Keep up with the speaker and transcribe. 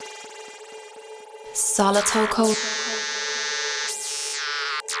Solotoko.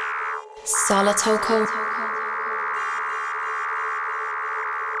 Solotoko.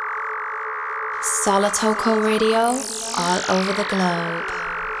 Solotoko Radio all over the globe.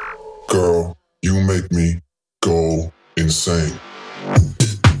 Girl, you make me go insane.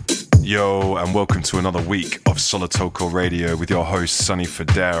 Yo, and welcome to another week of Solotoko Radio with your host, Sonny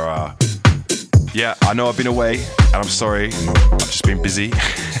Fodera. Yeah, I know I've been away, and I'm sorry. I've just been busy.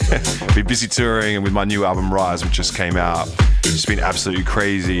 Been busy touring, and with my new album, Rise, which just came out. It's been absolutely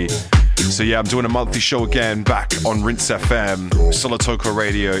crazy. So yeah, I'm doing a monthly show again, back on Rinse FM. Solotoko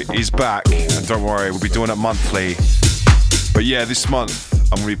Radio is back, and don't worry, we'll be doing it monthly. But yeah, this month,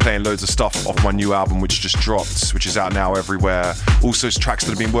 I'm going to be playing loads of stuff off my new album, which just dropped, which is out now everywhere. Also, tracks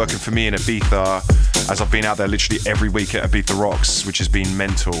that have been working for me in Ibiza, as I've been out there literally every week at Ibiza Rocks, which has been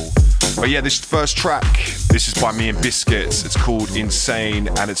mental. But yeah, this first track, this is by me and Biscuits. It's called Insane,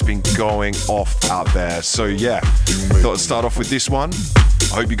 and it's been going off out there. So yeah, thought I'd start off with this one.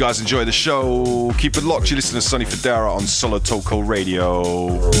 I hope you guys enjoy the show. Keep it locked. You listen to Sonny Fodera on Solotoko Radio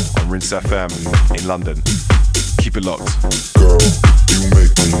on Rinse FM in London. Keep it locked. Girl, you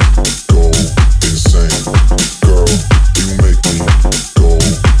make me go insane. Girl, you make me go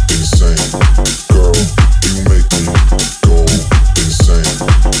insane. Girl, you make me go insane.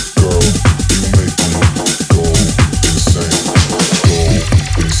 Girl, you make me go insane. Go insane. Go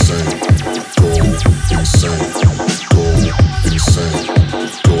insane. Go insane. Go insane. Go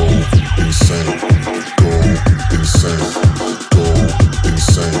insane. Go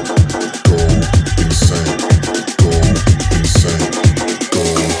insane. Go insane. Go insane. Go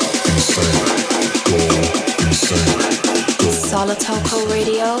insane. Go insane. Solotoko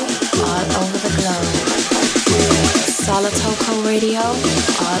Radio all over the globe. Solotoko Radio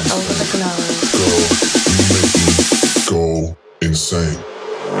all over the globe. Go insane.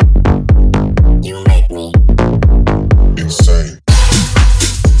 You make me Insane.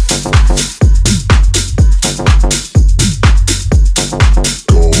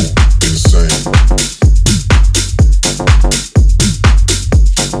 Go insane.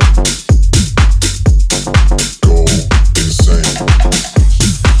 Go insane.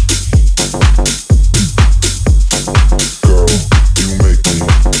 Girl, you make me.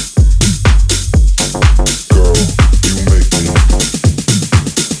 Girl, you make me.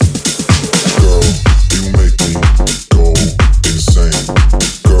 Girl, you make me go insane.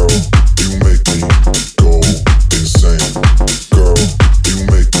 Girl, you make me go insane. Girl, you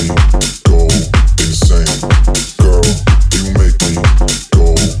make me go insane. Girl, you make me go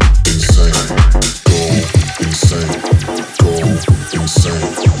insane. Go insane. Go insane. Go insane.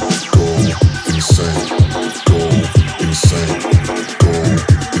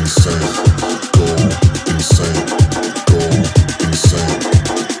 Go insane. Go insane. Go insane. Go insane.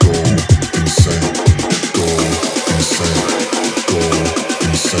 Go insane. Go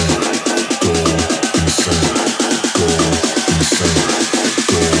insane. Go insane. Go insane. Go insane.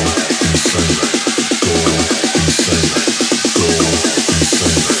 Go insane. Go insane. Go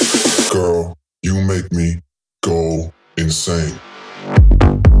insane. Girl, you make me go insane.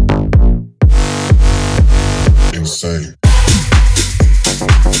 Insane.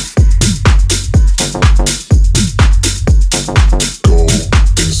 Go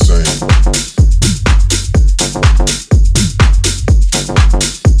insane.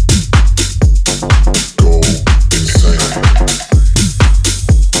 Go insane.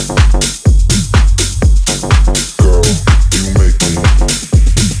 Girl, you make me.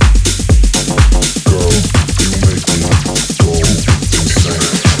 Girl, you make me go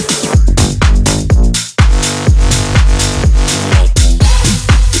insane.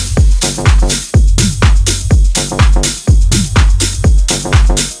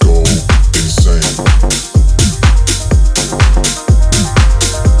 Go insane. Go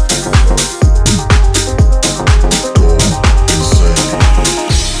insane.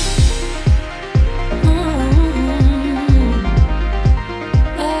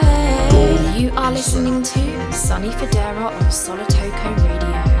 You are listening to Sonny Fodera on Solotoko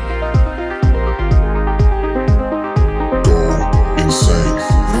Radio. Go insane.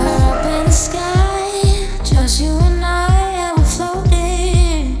 Up in the sky, just you and I, we're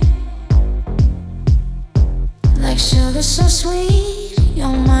floating like sugar so sweet. You're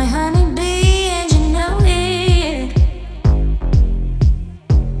my honeybee, and you know it.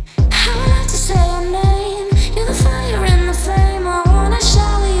 I would like to say your name. You're the fire and the flame. I wanna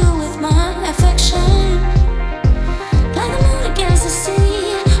shower you with my affection, like the moon against the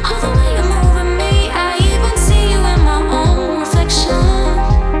sea. All the way you're moving me, I even see you in my own reflection.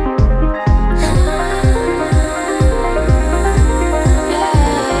 Yeah.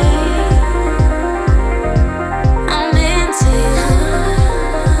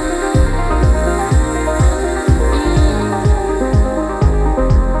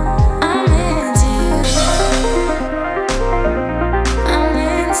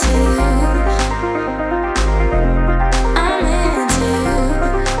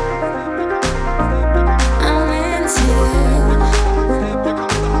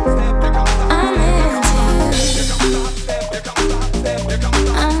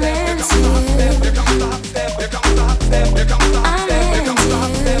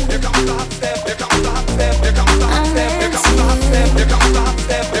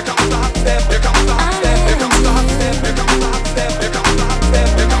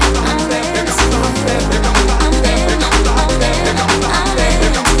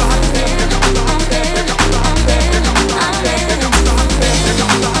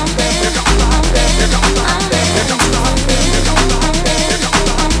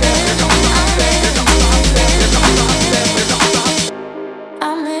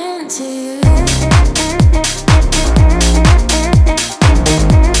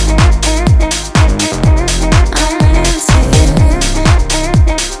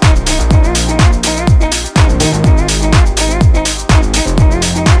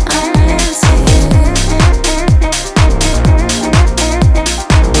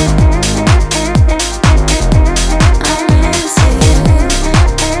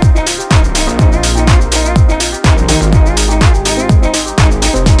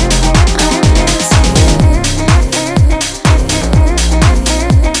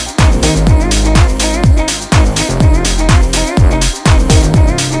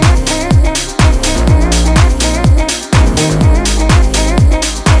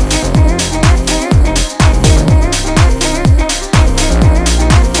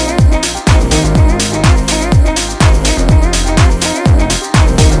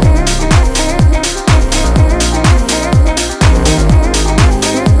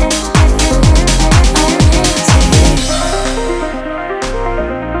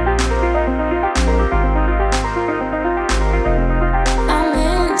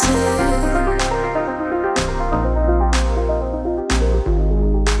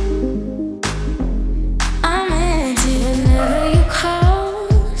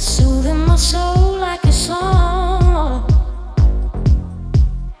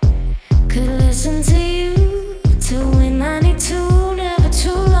 listen to you till when I need to, never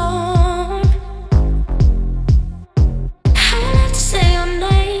too long. I don't have to say your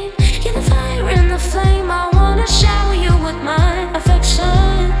name. You're the fire and the flame. I wanna shower you with my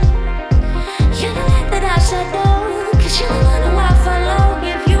affection. You're the light that I shadow, 'cause you're the one who I follow.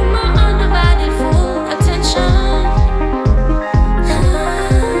 Give you my undivided full attention.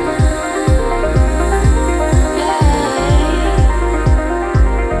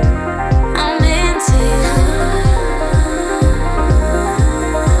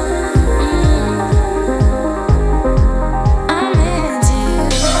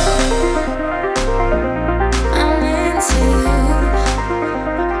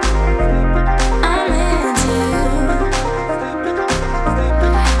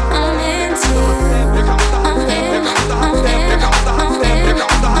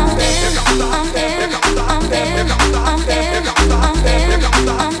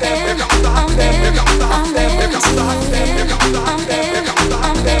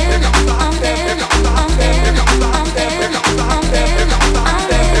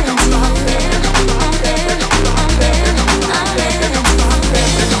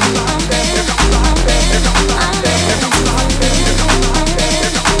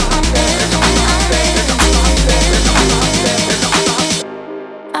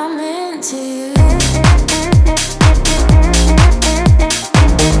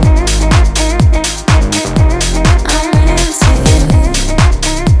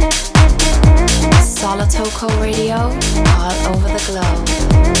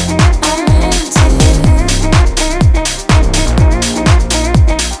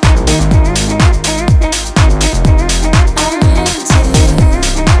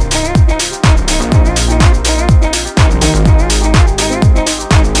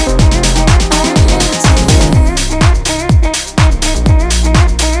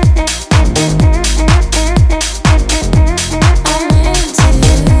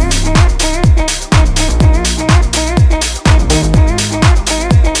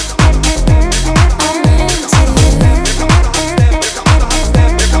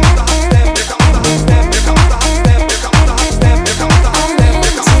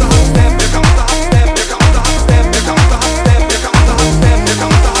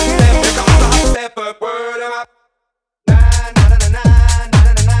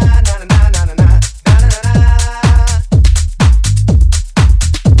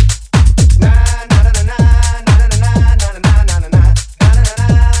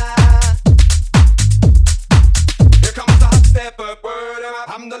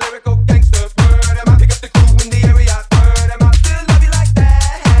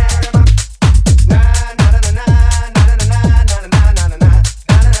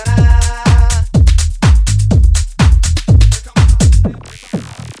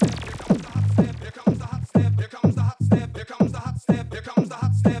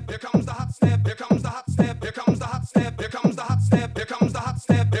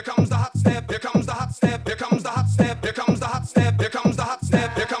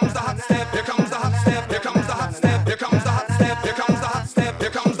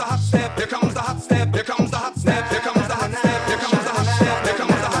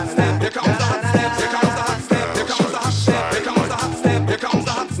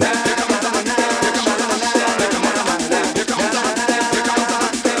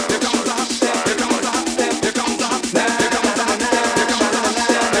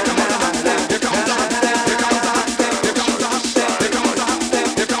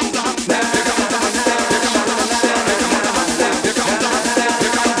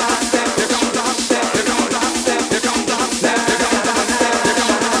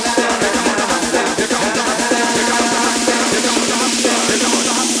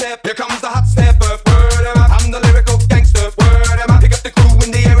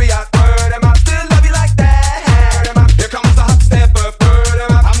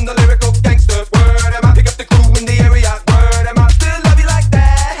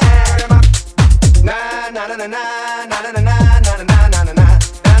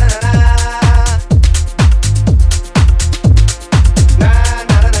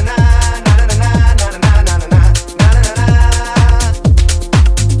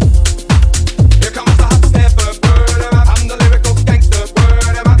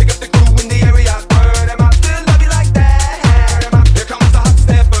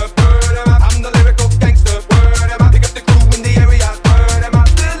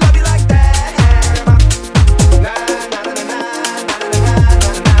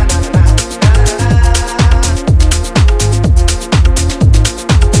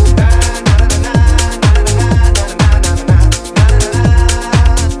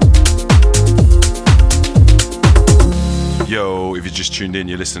 show. If you just tuned in,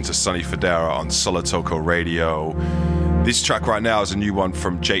 you're listening to Sonny Fodera on Solotoko Radio. This track right now is a new one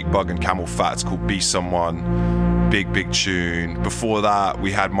from Jake Bugg and Camel Fat. It's called Be Someone. Big tune. Before that,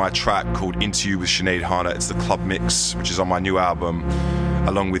 we had my track called Into You with Sinead Hana. It's the club mix, which is on my new album,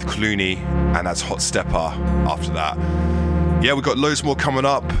 along with Clooney, and that's Hot Stepper after that. Yeah, we've got loads more coming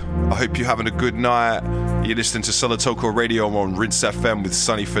up. I hope you're having a good night. You're listening to Solotoko Radio on Rinse FM with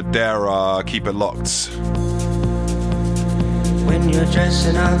Sonny Fodera. Keep it locked. When you're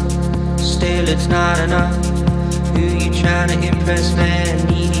dressing up, still it's not enough. Who you trying to impress, man?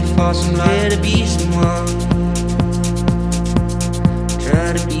 Needy for some love. Try to be someone.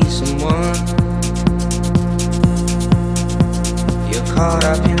 Try to be someone. You're caught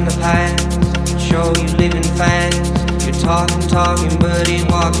up in the past. Show you living fast. You're talking, but ain't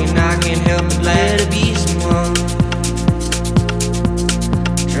walking. I can't help but let it be someone.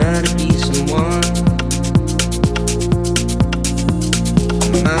 Try to be someone.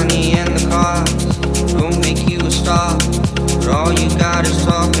 The money and the cars don't make you a star, but all you got is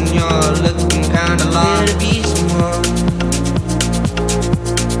talk and you're looking kinda lost.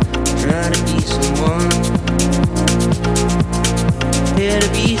 Try to be someone. Try to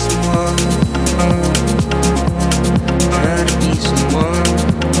be someone. Try to be someone. Try to be someone.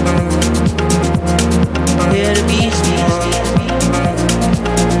 Try to be someone.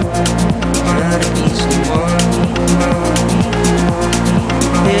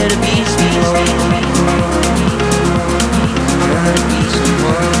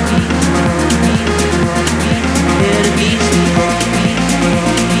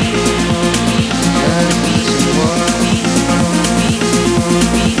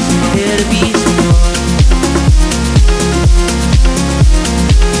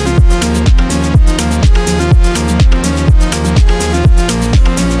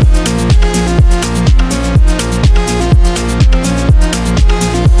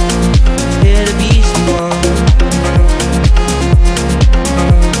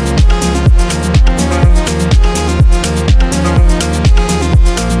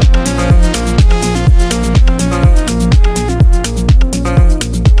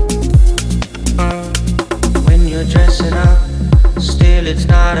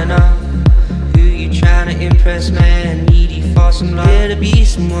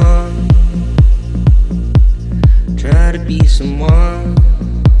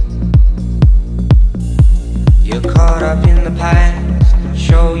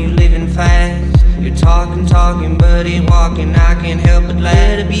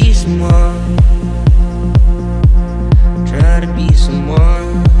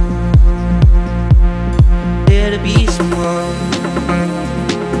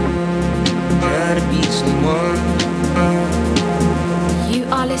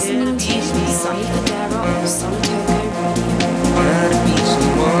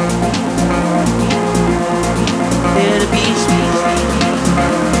 Try to be someone.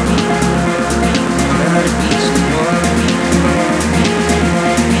 Try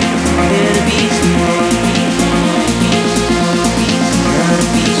to be someone. Try to be someone. Try to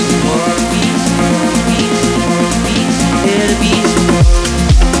be someone. Try to be someone. Try to be someone.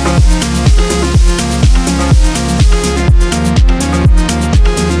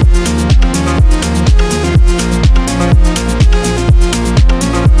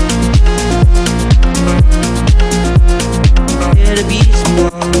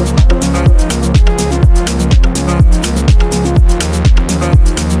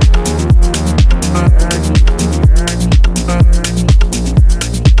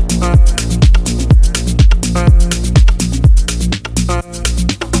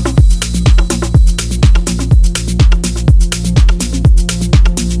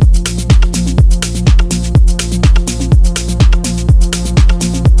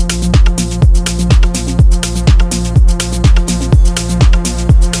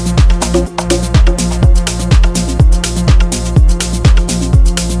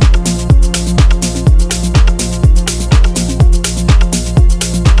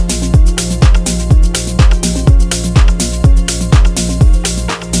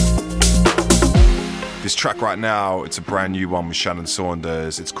 Right now, it's a brand new one with Shannon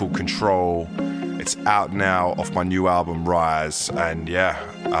Saunders. It's called Control. It's out now off my new album Rise, and yeah,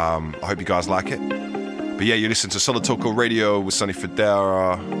 I hope you guys like it. But yeah, you listen to Solotoko Radio with Sonny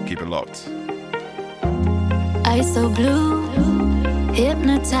Fodera. Keep it locked. Eyes so blue,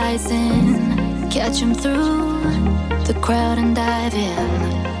 hypnotizing, catch 'em through the crowd and dive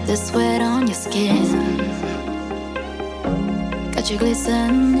in. The sweat on your skin got you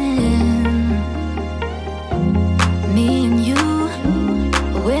glistening. Me and you,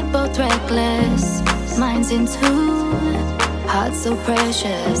 we're both reckless, minds in tune. Heart so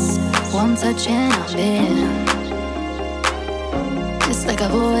precious, one touch and I'm in. Just like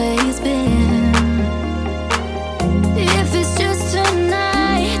I've always been. If it's just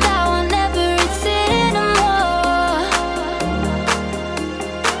tonight, I want everything and more.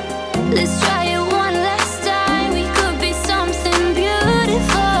 Let's try it one last time. We could be something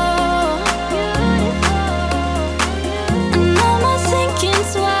beautiful. And no more thinking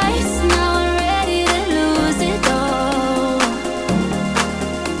twice. Now I'm ready to lose it all.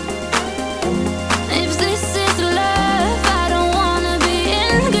 If this is love, I don't wanna be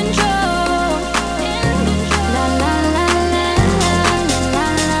in control. La la la la la la la la la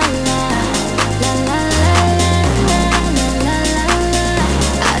la la.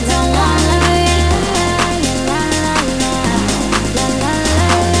 I don't wanna be la la la la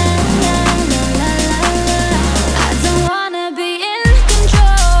la la. I don't wanna be in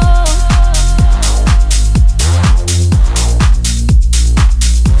control.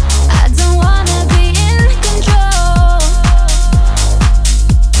 I don't wanna be in control.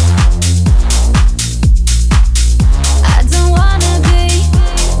 I don't wanna be.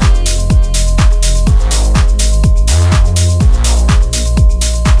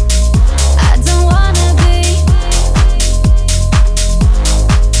 I don't wanna be.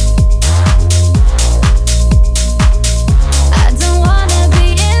 I don't wanna be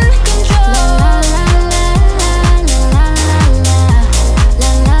in control. La la la la la la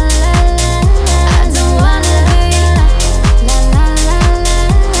la la la. I don't wanna be. La la la la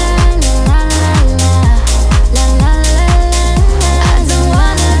la la la la la. I don't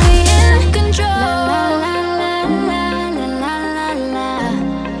wanna be in control. La la la la la la la la la.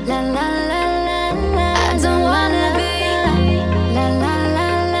 I don't wanna be.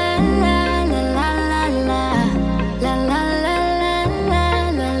 La la la la la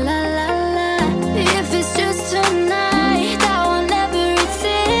la la la la. If it's just tonight, I want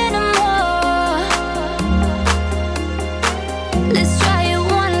everything and more. Let's try it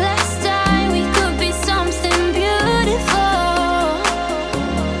one last time. We could be something beautiful.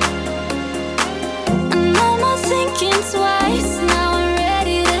 And no more thinking twice. Now I'm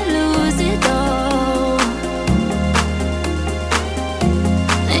ready to lose it all.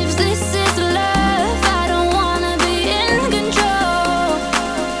 If this is love, I don't wanna be in control.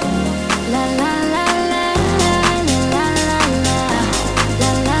 La la la la la la la la la la.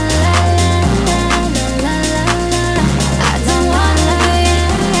 I don't wanna be.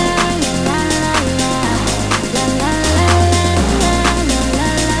 La la la la la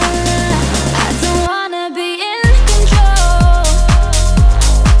la. I don't wanna be in control.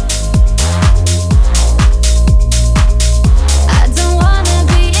 I don't wanna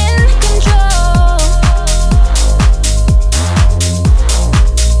be in control.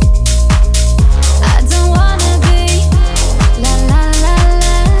 I don't wanna be. La la la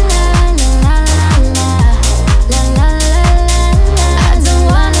la la la la la la la. I don't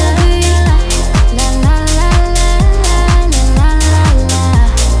wanna be. La la la la la la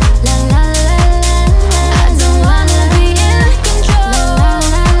la la la. I don't wanna be in control. La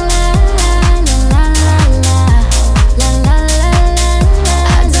la la la la la la la. I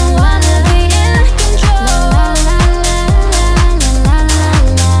don't wanna be in control. La la la la la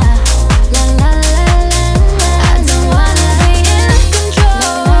la la. I don't wanna be in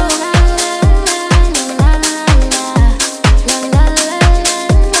control.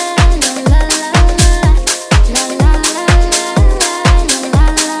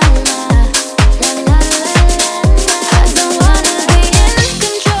 I don't wanna be in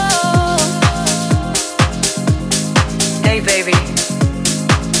control. Hey, baby.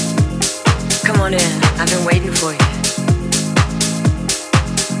 Come on in. I've been waiting for you.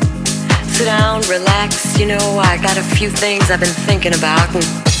 Sit down, relax. You know, I got a few things I've been thinking about, and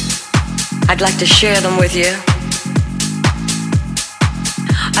I'd like to share them with you.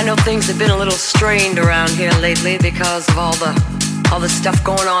 I know things have been a little strained around here lately because of all the stuff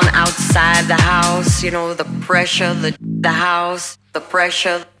going on outside the house. You know, the pressure, the house, the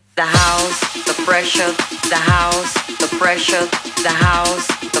pressure, the house, the pressure, the house, the pressure, the house,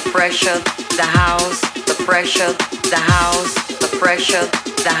 the pressure, the house, the pressure, the house, the pressure,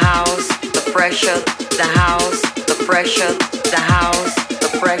 the house, the pressure, the house, the pressure, the house, the pressure, the house,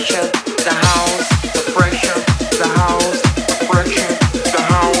 the pressure, the house, the pressure, the house, the pressure, the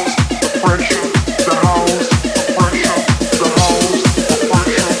house, the pressure, the house, the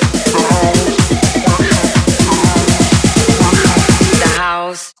pressure, the house, the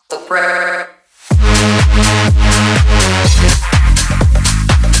house, the pressure.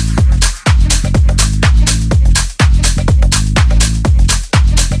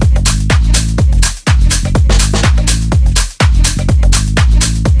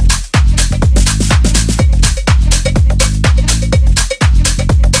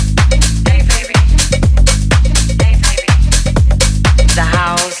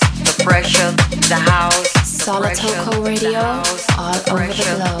 Solotoko Radio all over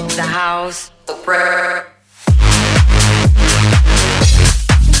the globe. The house, the prayer.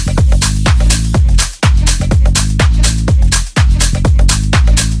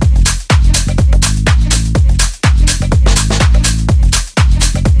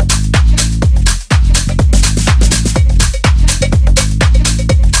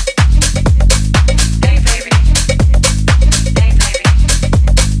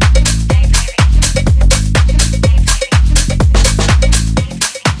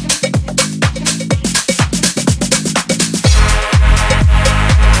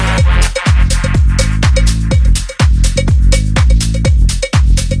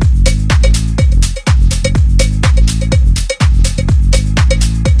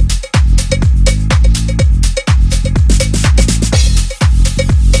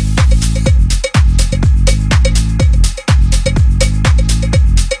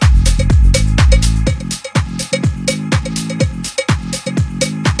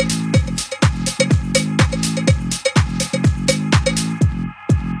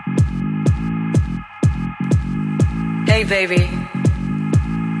 Hey baby,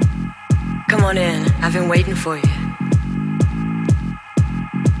 come on in, I've been waiting for you.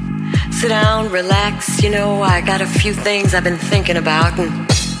 Sit down, relax, you know, I got a few things I've been thinking about and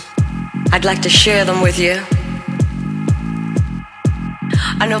I'd like to share them with you.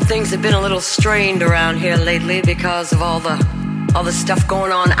 I know things have been a little strained around here lately because of all the stuff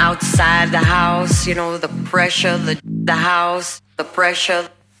going on outside the house, you know, the pressure, the house, the pressure,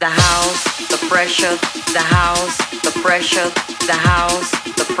 the house, the pressure, the house, the pressure, the house,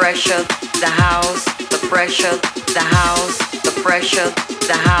 the pressure, the house, the pressure, the house, the pressure, the house, the pressure,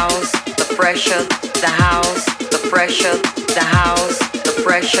 the house, the pressure, the house, the pressure, the house, the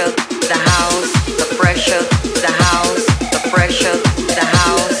pressure, the house, the pressure, the house, the pressure, the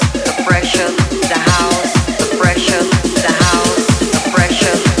house, the pressure, the house, the pressure, the house, the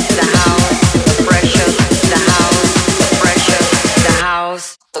pressure, the house, the pressure, the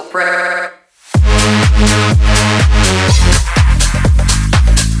house, the prayer.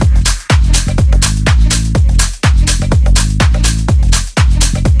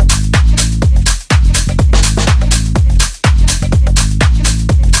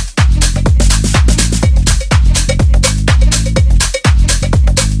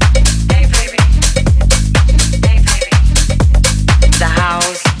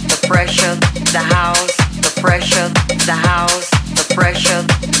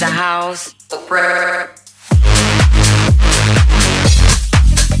 The house, the prayer.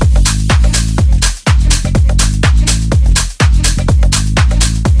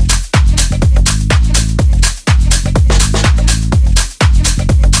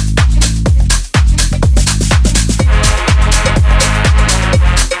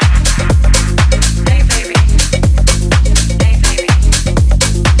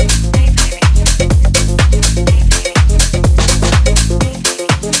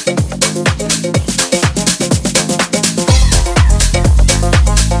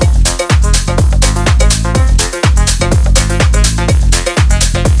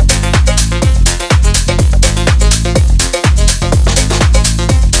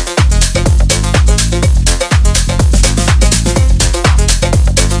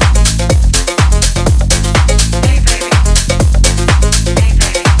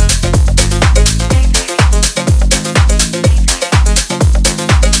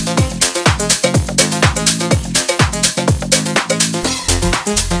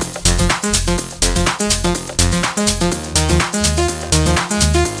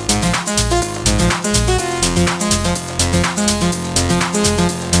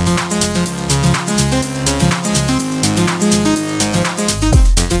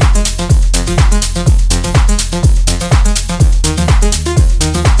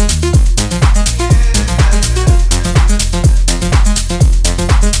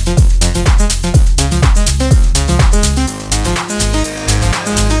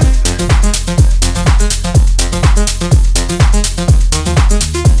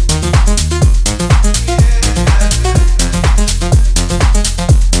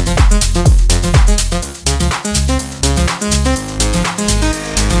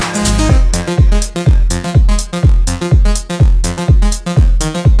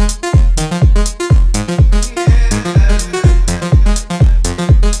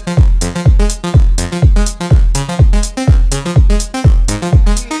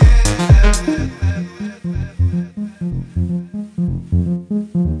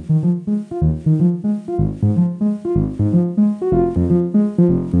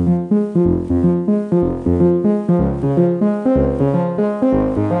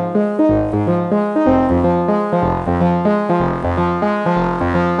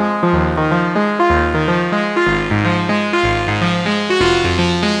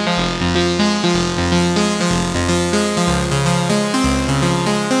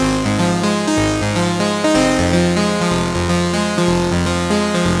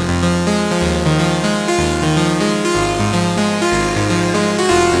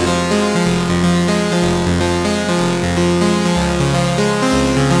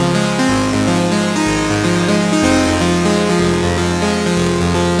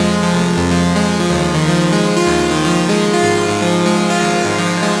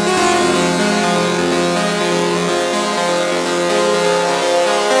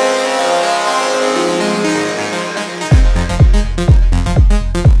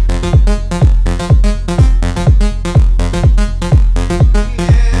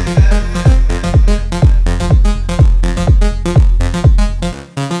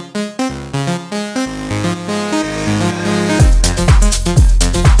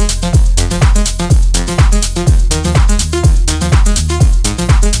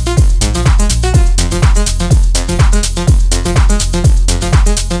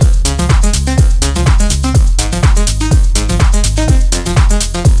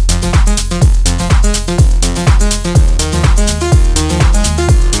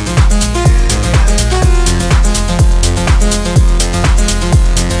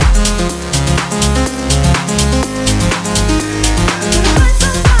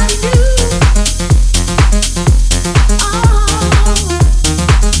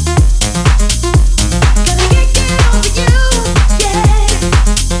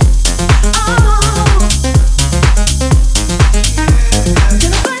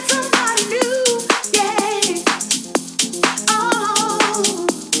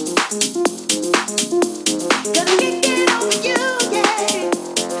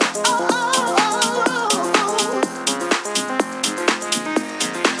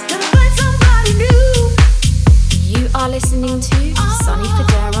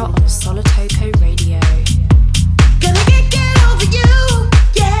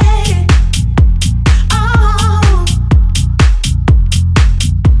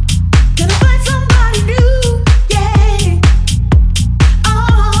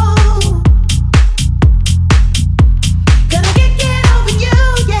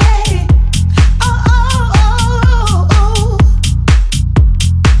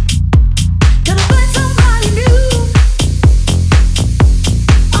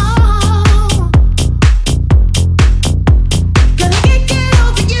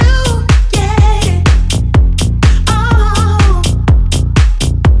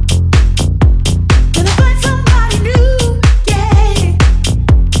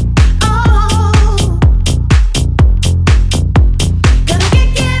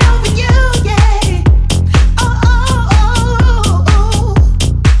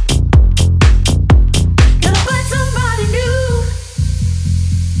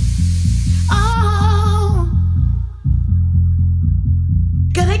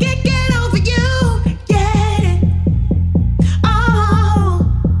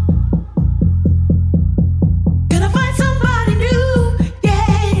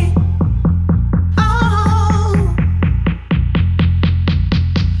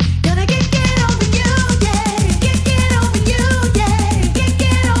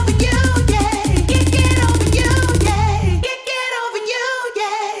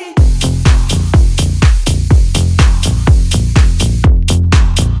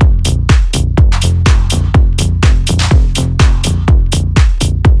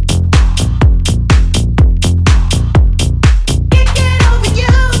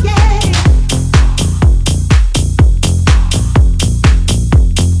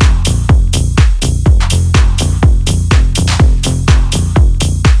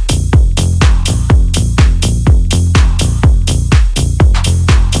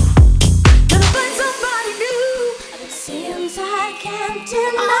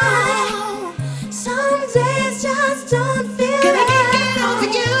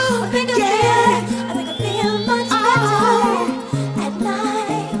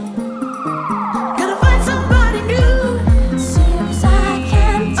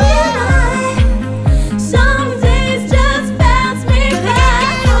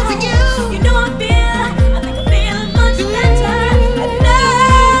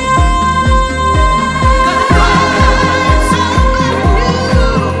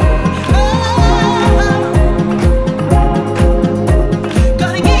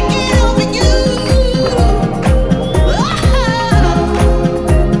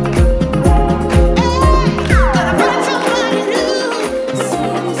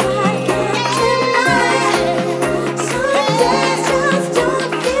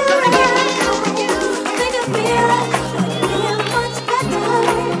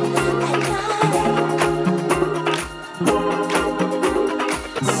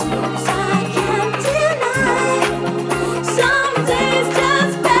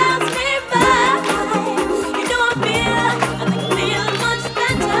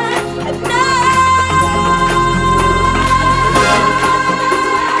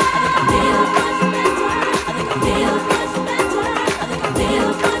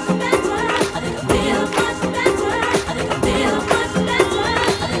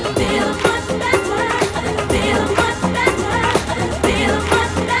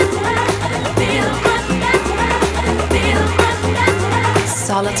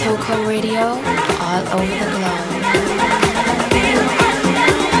 Solotoko Radio, all over the globe.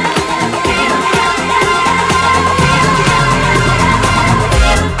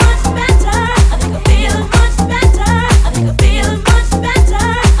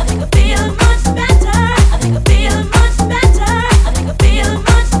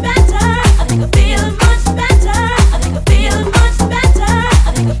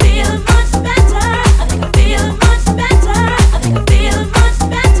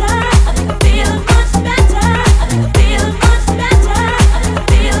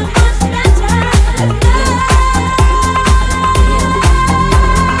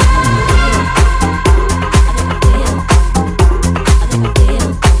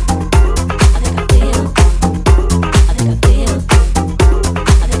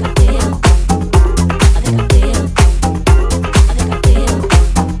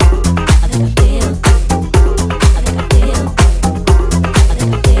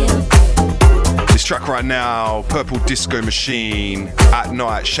 Right now, Purple Disco Machine, At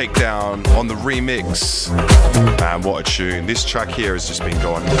Night, Shakedown on the remix. Man, what a tune. This track here has just been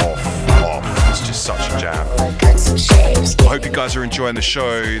going off. It's just such a jam. I hope you guys are enjoying the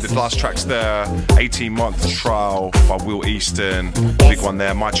show. The last track's there, 18-month trial by Will Easton. Big one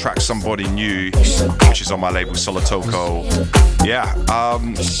there, my track Somebody New, which is on my label Solotoko. Yeah,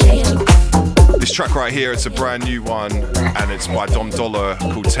 this track right here, it's a brand new one, and it's by Dom Dollar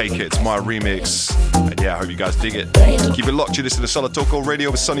called Take It. It's my remix. And yeah, I hope you guys dig it. Keep it locked. You listen to Solotoko Radio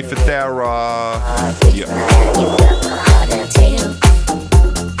with Sonny Fodera.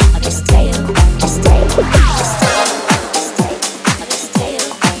 Just take it.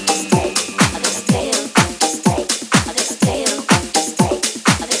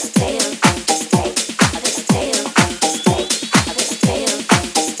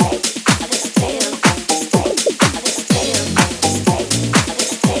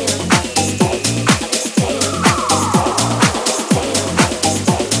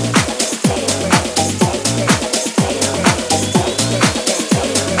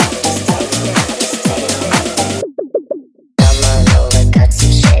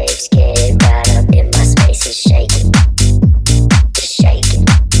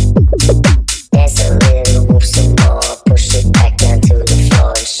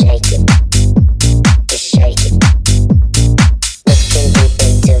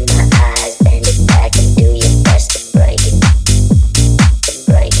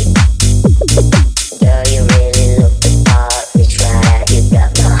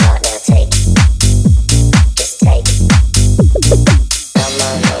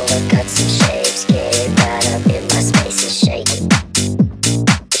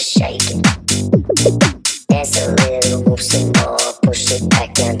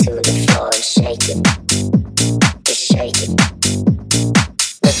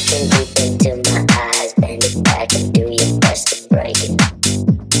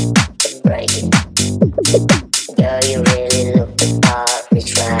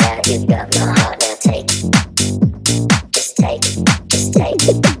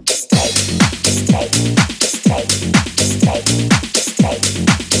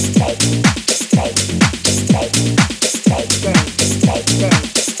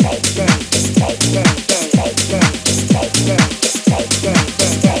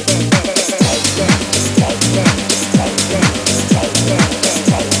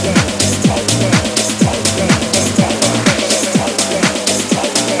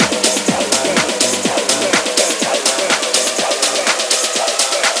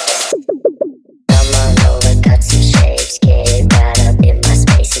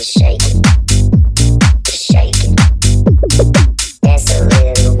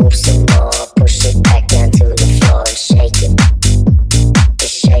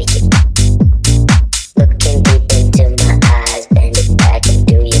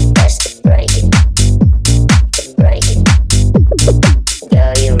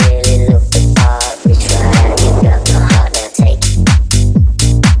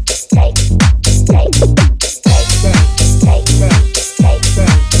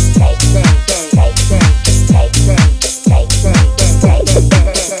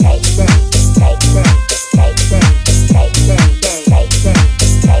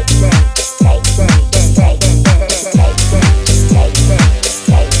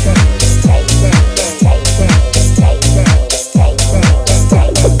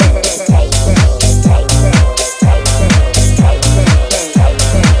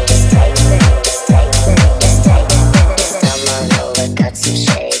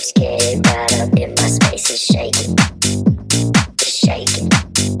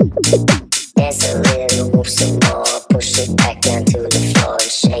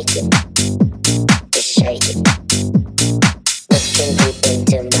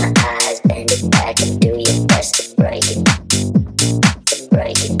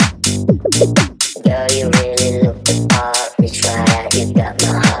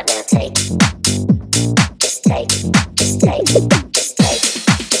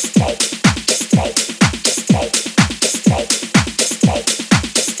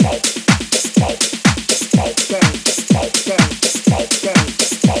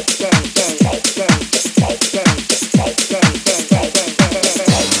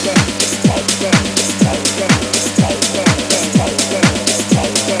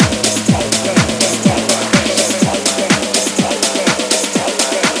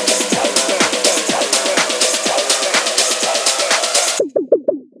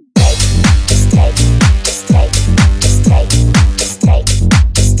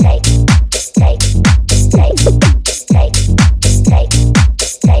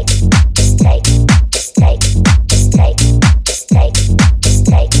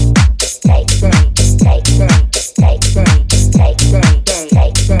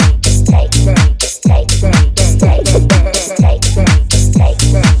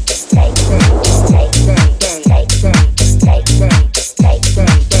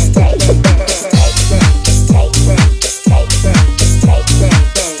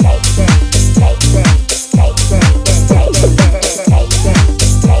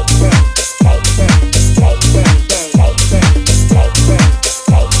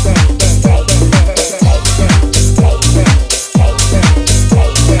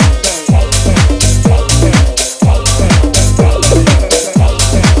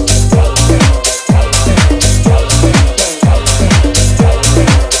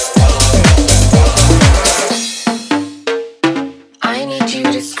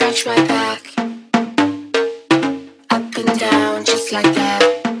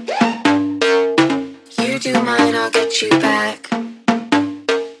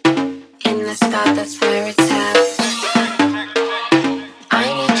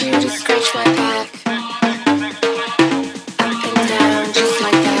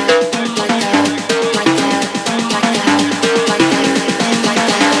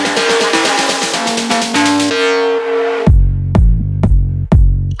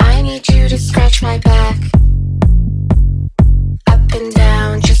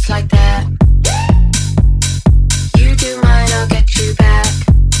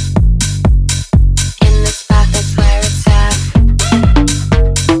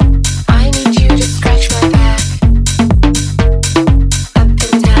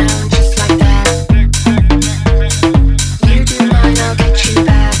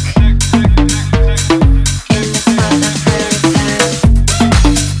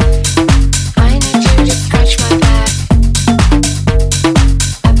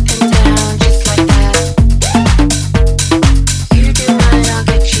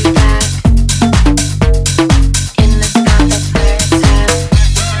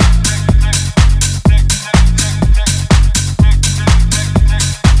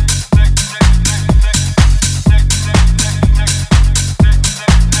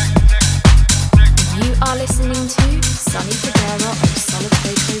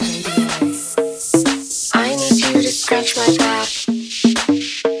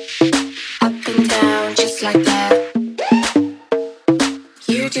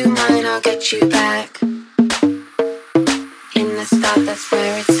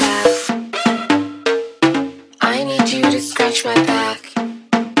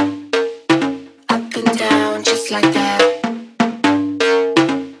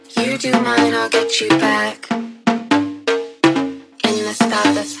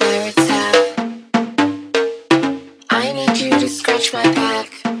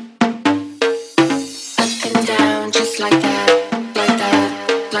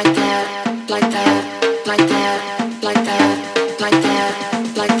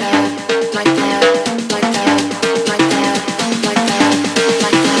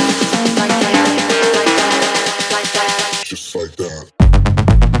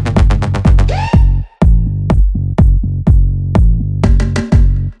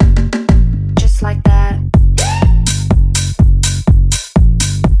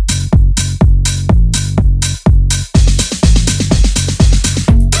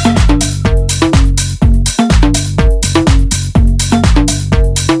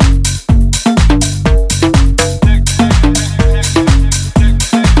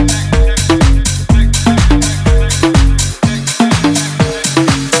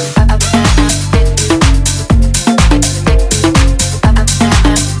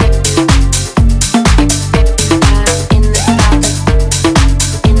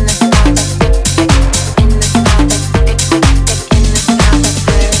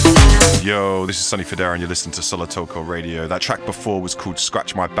 Sonny Fodera and you're listening to Solotoko Radio. That track before was called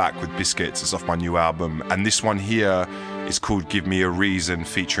Scratch My Back with Biscuits. It's off my new album. And this one here is called Give Me a Reason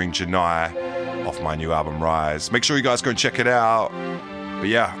featuring Janai off my new album Rise. Make sure you guys go and check it out. But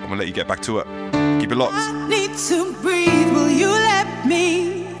yeah, I'm going to let you get back to it. Keep it locked. I need to breathe. Will you let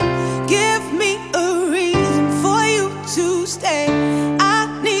me? Give me a reason for you to stay.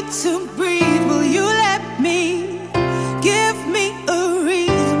 I need to breathe. Will you let me? Give me a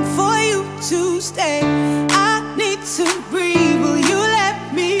reason for you to stay. I need to breathe. Will you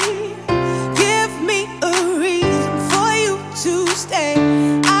let me? Give me a reason for you to stay.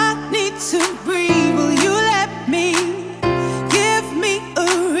 I need to breathe. Will you let me? Give me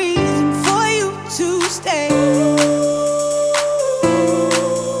a reason for you to stay.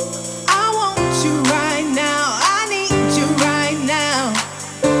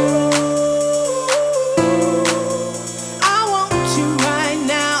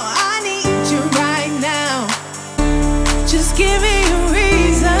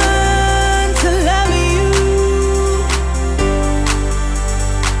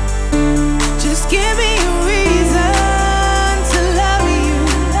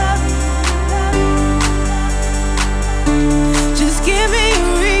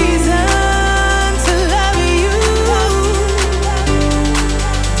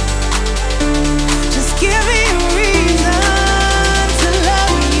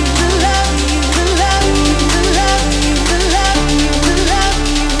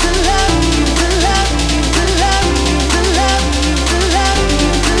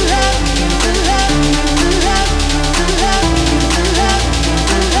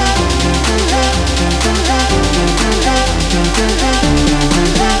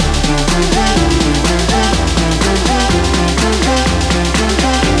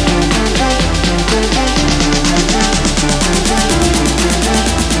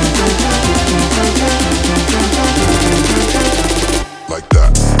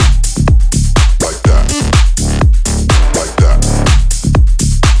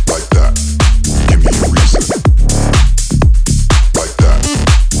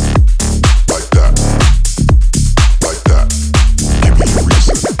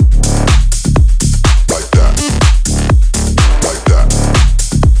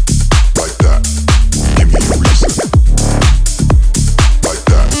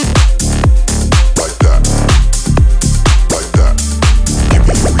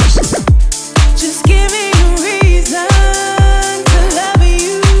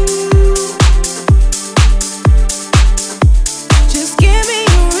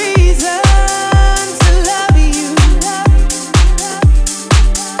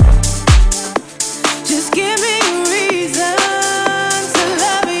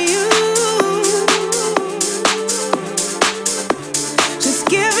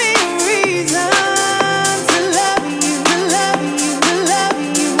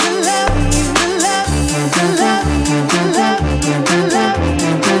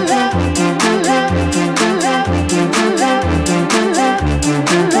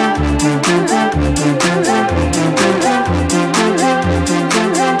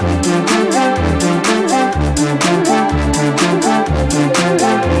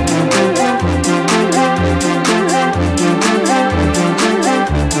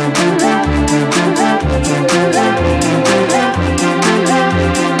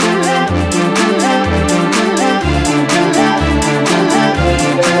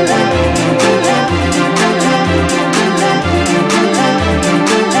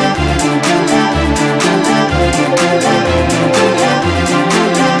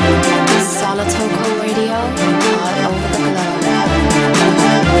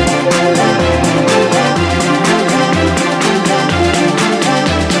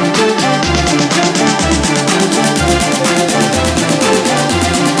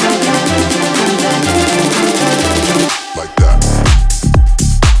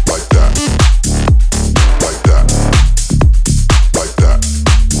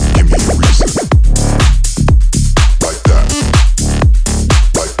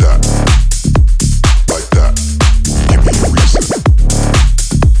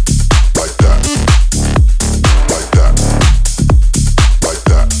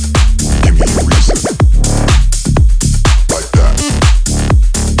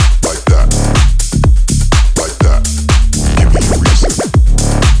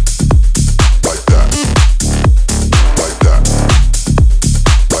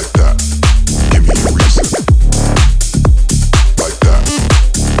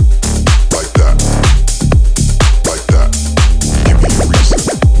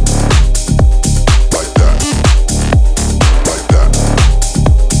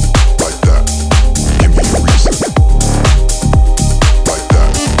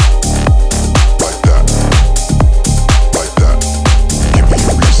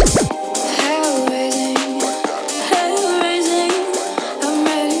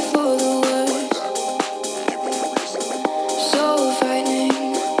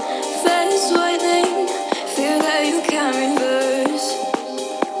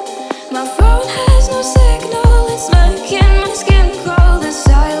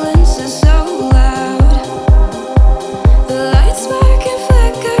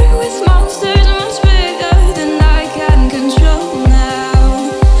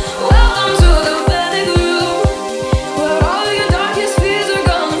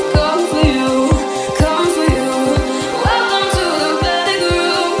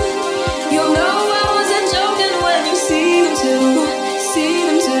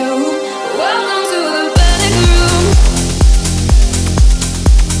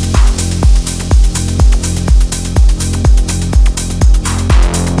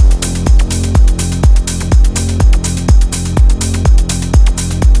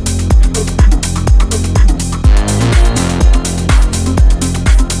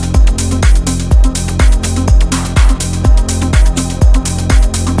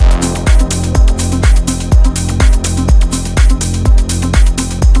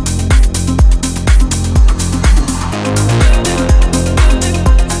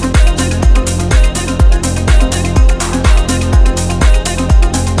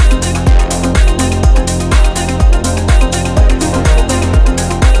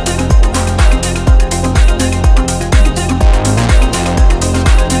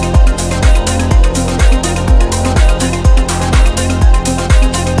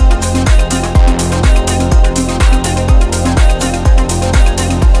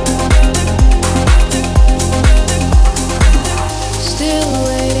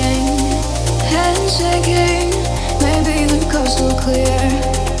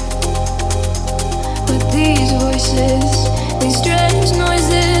 faces, these strange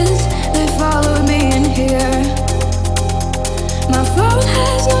noises, they follow me in here. My phone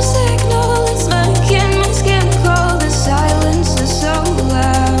has no signal, it's making my skin cold. The silence is so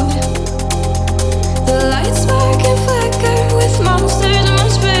loud. The lights spark and flicker with monsters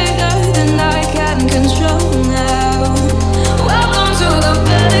much bigger than I can control now. Welcome to the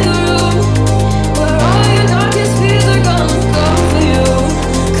panic room, where all your darkest fears are gonna come for you,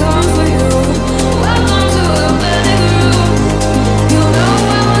 come for you. Welcome to the panic room. You know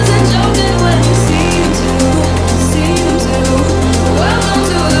I wasn't joking when you seemed to. Welcome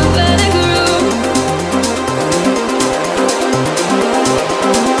to the panic room.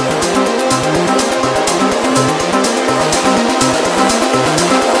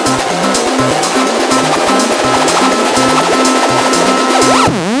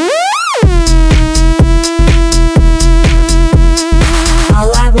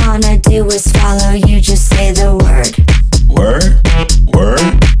 All I wanna do is follow you, just say the word. Word, word,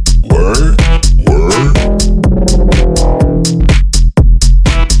 word, word.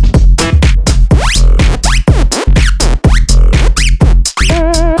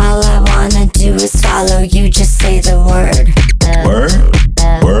 All I wanna do is follow you, just say the word. Word,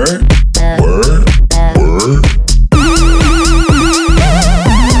 word, word, word.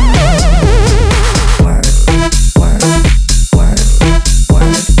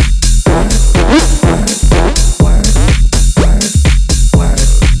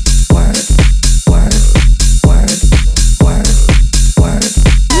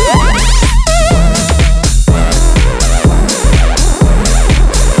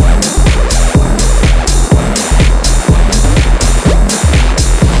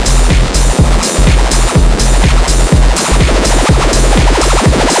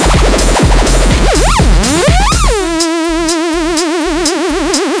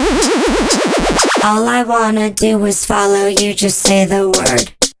 All I wanna do is follow you, just say the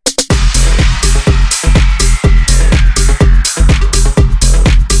word.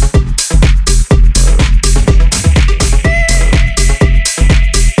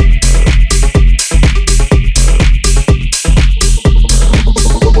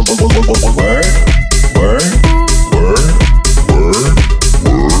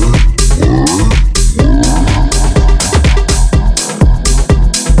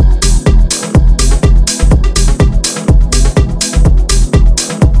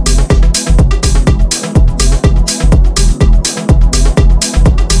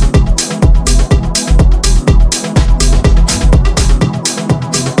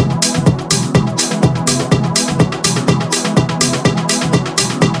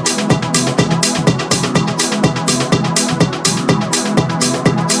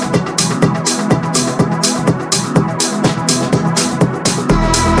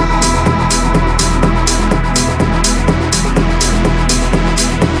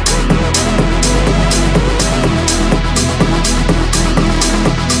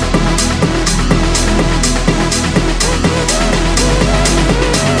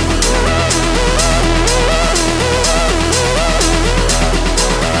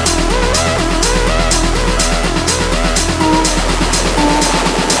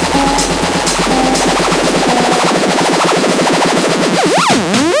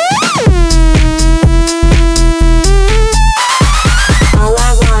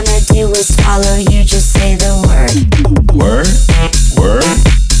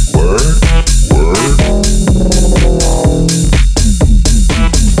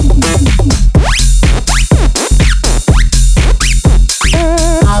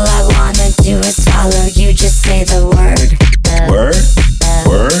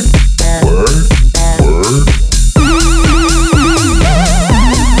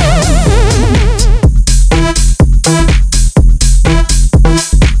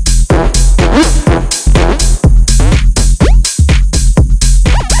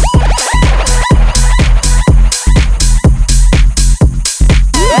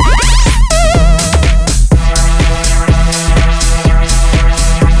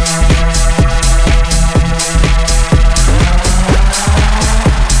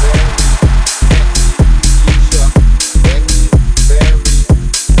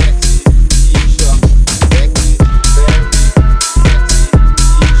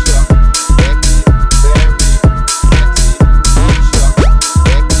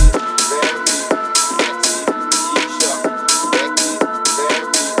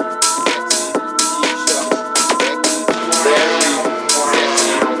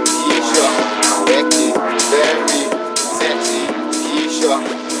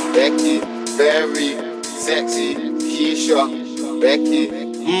 very sexy Keisha, Becky,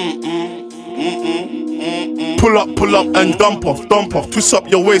 Pull up and dump off. Twist up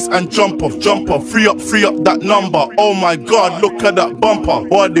your waist and jump off. Free up that number. Oh my God, look at that bumper,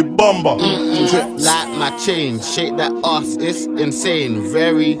 body bomber. Drip like my chain, shake that ass, it's insane.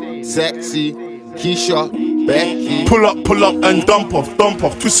 Very sexy, Keisha, Becky. Pull up and dump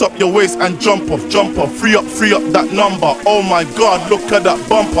off. Twist up your waist and jump off. Free up that number. Oh my God, look at that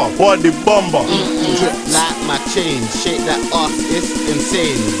bumper, body bomber. Drip like my chain, shake that ass, it's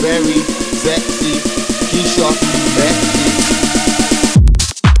insane. Very sexy, Keisha, Becky.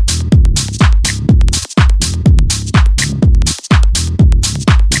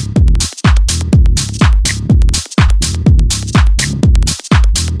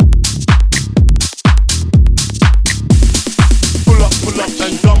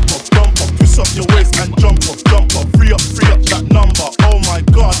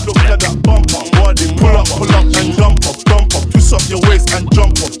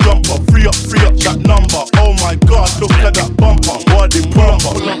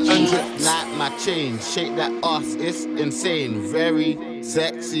 Shake that ass, it's insane. Very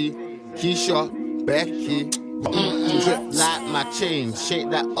sexy, Keisha, Becky. Drip like my chain. Shake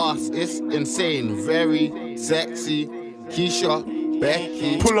that ass, it's insane. Very sexy, Keisha,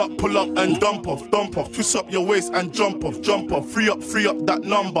 Becky. Pull up and dump off. Twist up your waist and jump off. Free up that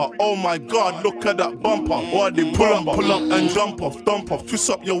number. Oh my God, look at that bumper, body bomber. Pull up and dump off. Twist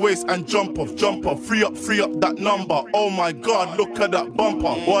up your waist and jump off. Free up that number. Oh my God, look at that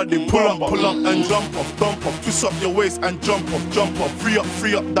bumper, body bomber. Pull up and dump off. Twist up your waist and jump off. Free up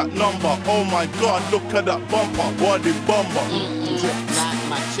that number. Oh my God, look at that bumper, body bomber. Drip like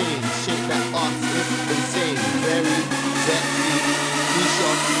my chain, shake that ass, it's insane. Very sexy, Keisha,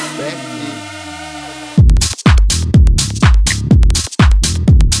 Becky.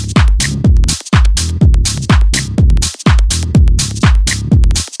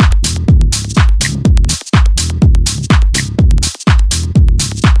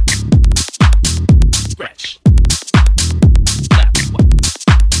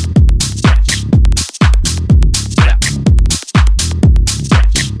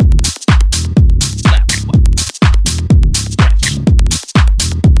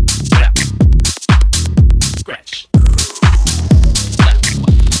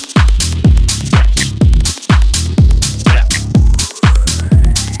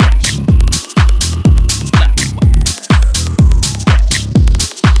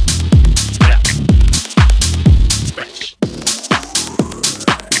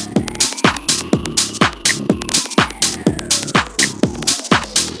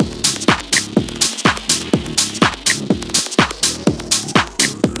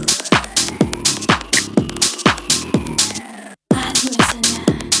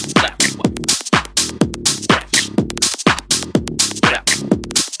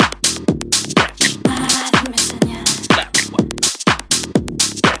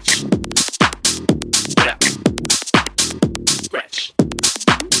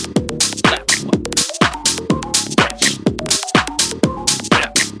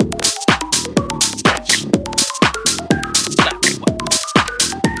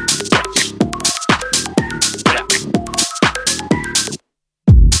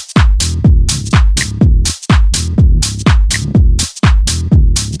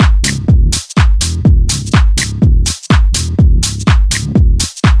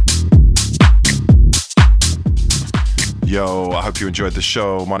 Yo, I hope you enjoyed the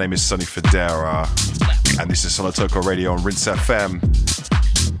show. My name is Sonny Fodera, and this is Solotoko Radio on Rinse FM.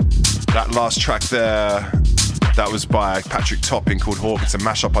 That last track there, that was by Patrick Topping called Hawk. It's a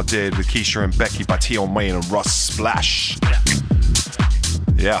mashup I did with Keisha and Becky by Tion Wayne and Russ Splash.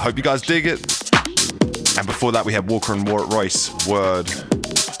 Yeah, I hope you guys dig it. And before that, we had Walker and Royce, Word.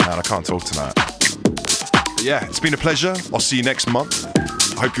 Man, I can't talk tonight. But yeah, it's been a pleasure. I'll see you next month.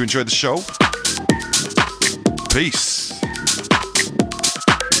 I hope you enjoyed the show. Peace.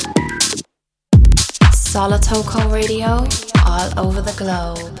 Solotoko Radio, all over the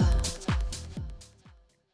globe.